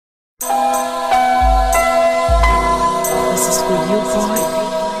This is for you, boy.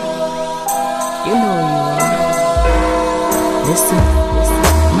 You know you are. Listen.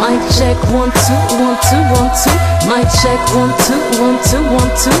 Mic check 1 2 1 2 1 2. Mic check 1 2 1 2 1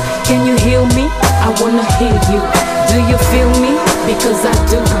 2. Can you hear me? I wanna hear you. Do you feel me? Because I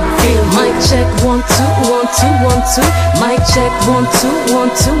do feel. Mic check 1 2 1 2 1 2. Mic check 1 2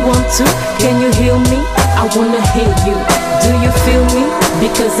 1 2 1 2. Can you hear me? I wanna hear you. Do you feel me?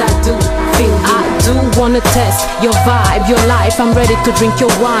 Because I do feel you. I do wanna test your vibe, your life. I'm ready to drink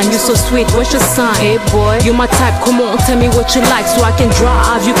your wine. You're so sweet, what's your sign? Hey boy, you my type, come on, tell me what you like so I can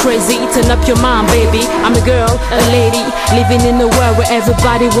drive you crazy. Turn up your mind, baby. I'm a girl, a lady, living in a world where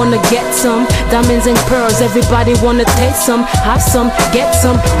everybody wanna get some diamonds and pearls, everybody wanna taste some, have some, get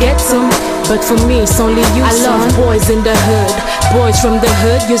some, get some. But for me, it's only you, I son. Love boys in the hood, boys from the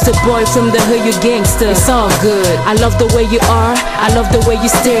hood. You're the boy from the hood, you gangster. It's all good. I love the way you are, I love the way you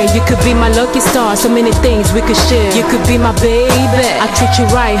stare. You could be my lucky star, so many things we could share. You could be my baby, I treat you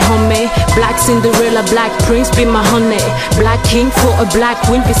right, homie. Black Cinderella, black prince, be my honey. Black king for a black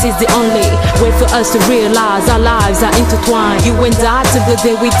queen, this is the only way for us to realize our lives are intertwined. You and I, till the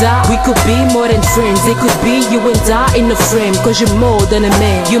day we die, we could be more than friends. It could be you and I in a frame, cause you're more than a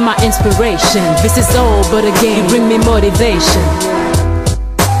man. You're my inspiration. This is all but a game, you bring me motivation.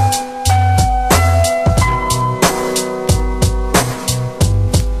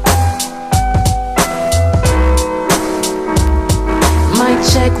 Mic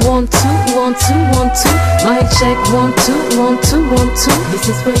check 1 2 1 2 1 2. Mic check 1 2 1 2 1 2. This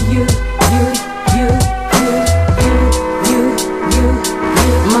is for you, you, you, you, you, you, you, you.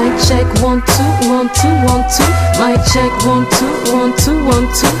 Mic check 1 2 1 2 1 2. Mic check 1 2 1 2 1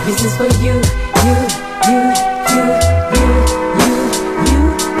 2. This is for you, you, you, you, you, you, you,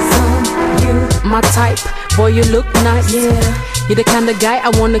 son, you. My type, boy, you look nice. Yeah. You're the kind of guy I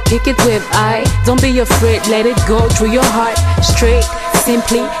wanna kick it with. Don't be afraid, let it go through your heart. Straight,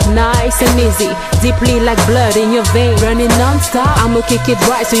 simply, nice and easy. Deeply like blood in your vein, running non-stop. I'ma kick it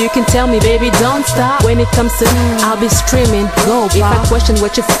right so you can tell me, baby, don't stop. When it comes to I'll be screaming, go, if I question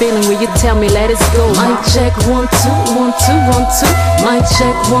what you're feeling, will you tell me, let us go? Mic check 1 2 1 2 1 2. Mic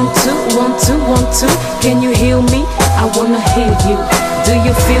check 1 2 1 2 1 2. Can you hear me? I wanna hear you. Do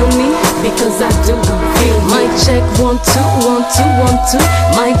you feel me? Because I do feel you. Mic check 1 2 1 2 1 2.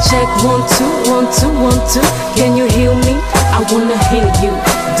 Mic check 1 2 1 2 1 2. Can you hear me? I wanna hear you.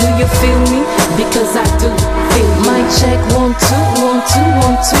 Do you feel me? Because I do feel you. Mic check 1 2 1 2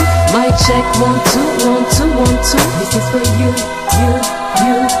 1 2. Mic check 1 2 1 2 1 2. This is for you, you,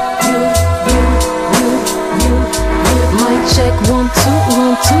 you, you, you, you, you, you. Mic check 1 2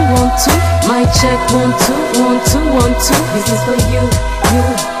 1 2 1 2. Mic check 1 2 1 2 1 2. This is for you, you,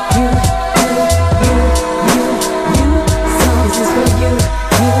 you, you, you, you, you. So this is for you,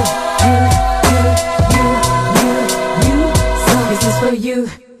 you, you, you, you, you, you. So this is for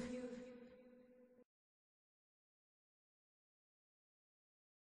you.